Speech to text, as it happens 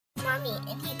me,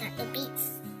 and he got the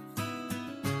beats.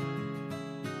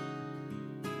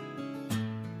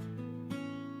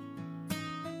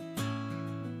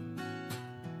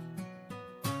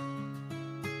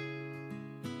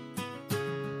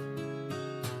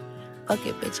 Fuck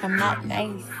it, bitch, I'm not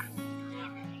nice.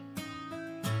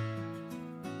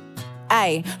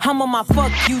 Ayy, I'm on my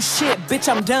fuck you shit, bitch,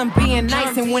 I'm done being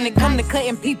nice. And when it come to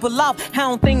cutting people off, I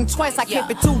don't think twice. I kept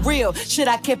it too real, shit,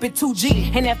 I kept it too G.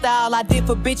 And after all I did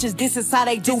for bitches, this is how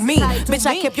they do me. Bitch,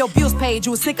 I kept your bills paid,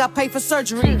 you was sick, I paid for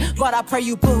surgery. God, I pray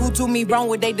you put who do me wrong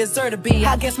what they deserve to be.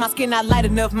 I guess my skin not light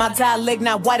enough, my dialect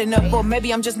not white enough. Or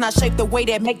maybe I'm just not shaped the way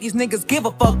that make these niggas give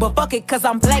a fuck. But fuck it, cause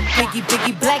I'm black,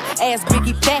 Biggie black, ass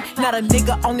Biggie fat. Not a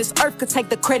nigga on this earth could take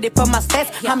the credit for my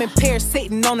stats. I'm in Paris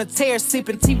sitting on a tear,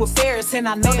 sipping tea with Ferris. And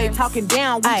I know they talking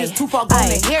down, we just too far gone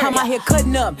to hear. I'm out here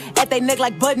cutting up, at they neck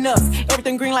like button ups.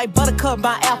 Everything green like buttercup,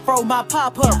 my afro, my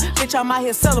pop up. Bitch, I'm out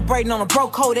here celebrating on a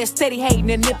broke hoe that's steady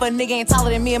hating. And if a nigga ain't taller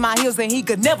than me in my heels, then he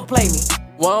could never play me.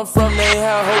 Where I'm from, they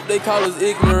have hope, they call us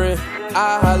ignorant.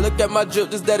 I look at my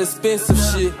drip, just that expensive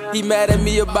shit. He mad at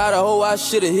me about a hoe, I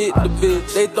should've hit the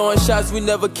bitch. They throwing shots, we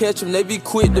never catch them, they be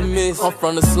quick to miss. I'm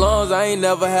from the slums, I ain't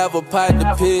never have a pot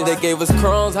to piss. They gave us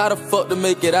crumbs, how the fuck to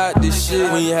make it out this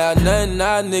shit? We ain't have nothing,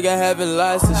 now nigga having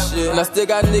lots of shit. And I still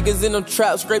got niggas in them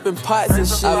traps, scraping pots and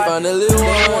shit. I found a little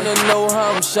one, wanna know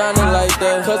how I'm shining like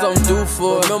that, cause I'm due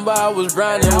for it. Remember I was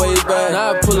grinding way back,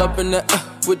 now I pull up in that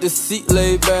with the seat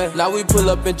laid back. Now we pull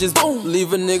up and just boom,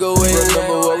 leave a nigga wait.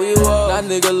 Remember where we was, now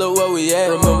nigga look where we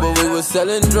at. Remember we was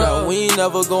selling drugs, we ain't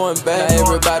never going back. Now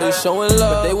everybody showing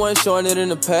love, but they wasn't showing it in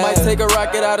the past. Might take a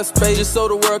rocket out of space just so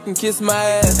the world can kiss my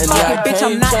ass. And I bitch,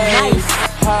 I'm can't not change nice.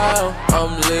 how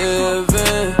I'm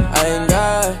living. I ain't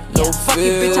got no Fuck it,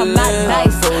 feeling. bitch, I'm not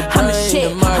nice. I'm the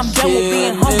shit, I'm done with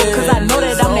being humble, cause I know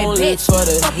that I'm that bitch.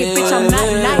 Fuck it, bitch, I'm not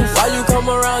nice. Why you come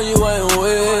around, you ain't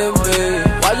with me?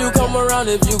 Why you come around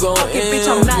if you gon' Fuck it, bitch,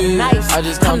 I'm not nice. I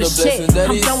just count the blessings that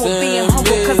he I'm done with being sent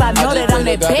humble, me. cause I know that I'm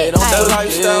that bitch. That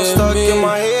lifestyle stuck in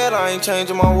my head, I ain't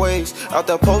changing my ways. Out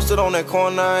there posted on that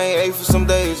corner, I ain't ate for some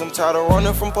days. I'm tired of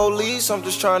running from police, I'm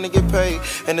just trying to get paid.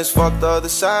 And it's fuck the other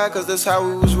side, cause that's how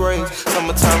we was raised.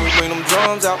 Summertime, we bring them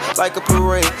drums out like a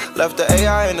parade. Left the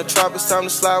AI in the trap, it's time to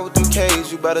slide with them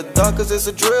K's. You better duck, cause it's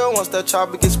a drill once that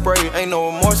chopper gets sprayed. Ain't no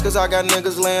remorse, cause I got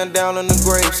niggas laying down in the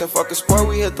grave. So fuck a sport,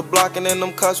 we hit the block and then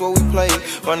them cuts where we play.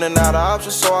 Running out of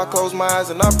options, so I close my eyes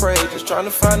and I pray. Just trying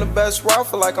to find the best route,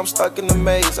 feel like I'm stuck in the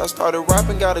maze. I started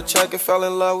rapping, got a check and fell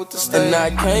in love with the stage. And I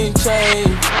can't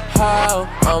change how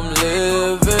I'm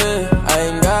living. I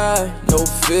ain't got no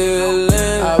feeling.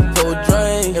 I pour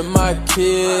drain in my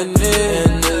kidney,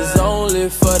 and it's only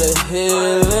for the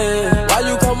healing. Why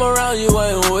you come around, you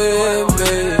ain't with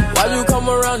me? Why you come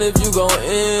around if you gon'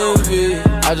 envy?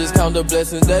 I just count the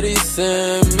blessings that he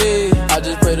sent me. I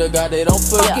just pray to God they don't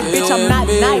forget me. Bitch, I'm not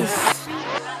nice.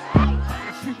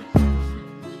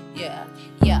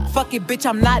 Fuck it, bitch,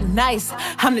 I'm not nice.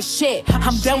 I'm the shit,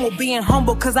 I'm done with being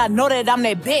humble, cause I know that I'm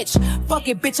that bitch. Fuck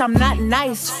it, bitch, I'm not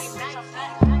nice.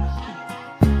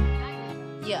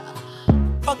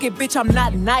 Fuck it, bitch, I'm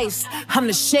not nice. I'm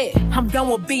the shit, I'm done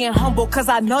with being humble, cause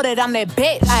I know that I'm that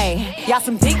bitch. Ayy, y'all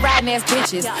some dick riding ass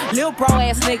bitches, lil bro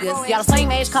ass niggas. Y'all the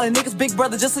same age calling niggas big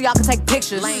brother just so y'all can take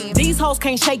pictures. These hoes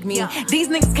can't shake me, these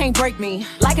niggas can't break me.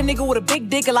 Like a nigga with a big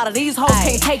dick, a lot of these hoes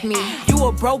can't take me. You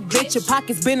a broke bitch, your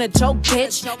pockets been a joke,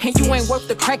 bitch. And you ain't worth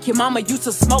the crack your mama used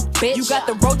to smoke, bitch. You got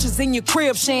the roaches in your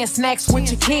crib, sharing snacks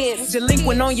with your kids.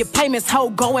 Delinquent on your payments,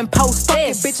 hoe, go and post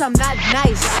this. Bitch, I'm not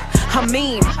nice, I'm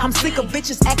mean. I'm sick of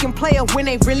bitches acting player when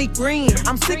they really green.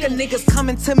 I'm sick of niggas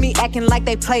coming to me acting like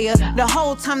they player. The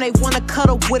whole time they wanna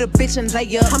cuddle with a bitch and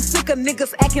lay up. I'm sick of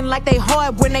niggas acting like they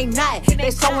hard when they not.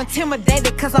 They so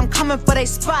intimidated cause I'm coming for they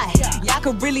spot. Y'all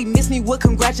could really miss me with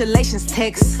congratulations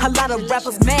texts. A lot of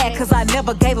rappers mad cause I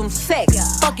never gave them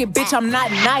sex. Fuck it, bitch, I'm not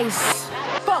nice.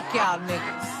 Fuck y'all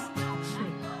niggas.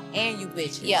 And you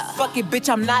bitches. Fuck it, bitch,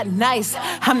 I'm not nice.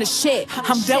 I'm the shit,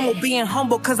 I'm done with being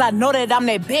humble, cause I know that I'm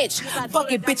that bitch. Fuck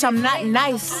it, bitch, I'm not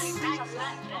nice.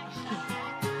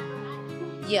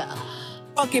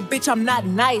 Fuck it, bitch, I'm not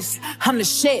nice. I'm the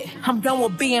shit, I'm done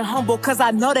with being humble, cause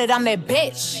I know that I'm that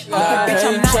bitch. Fuck it, bitch,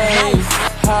 I'm not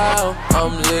nice. How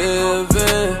I'm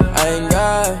living, I ain't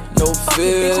got no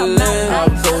feeling. I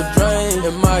pour drain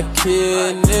in my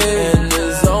kidney, and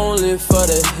it's only for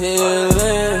the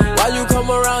healing. Why you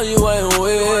come around, you ain't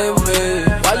with me?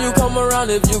 Why you come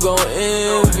around if you gon'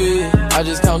 envy? I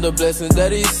just count the blessings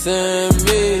that he sent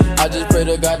me. I just pray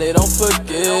to God they don't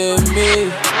forgive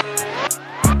me.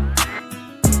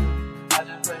 I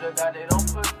just pray to God they don't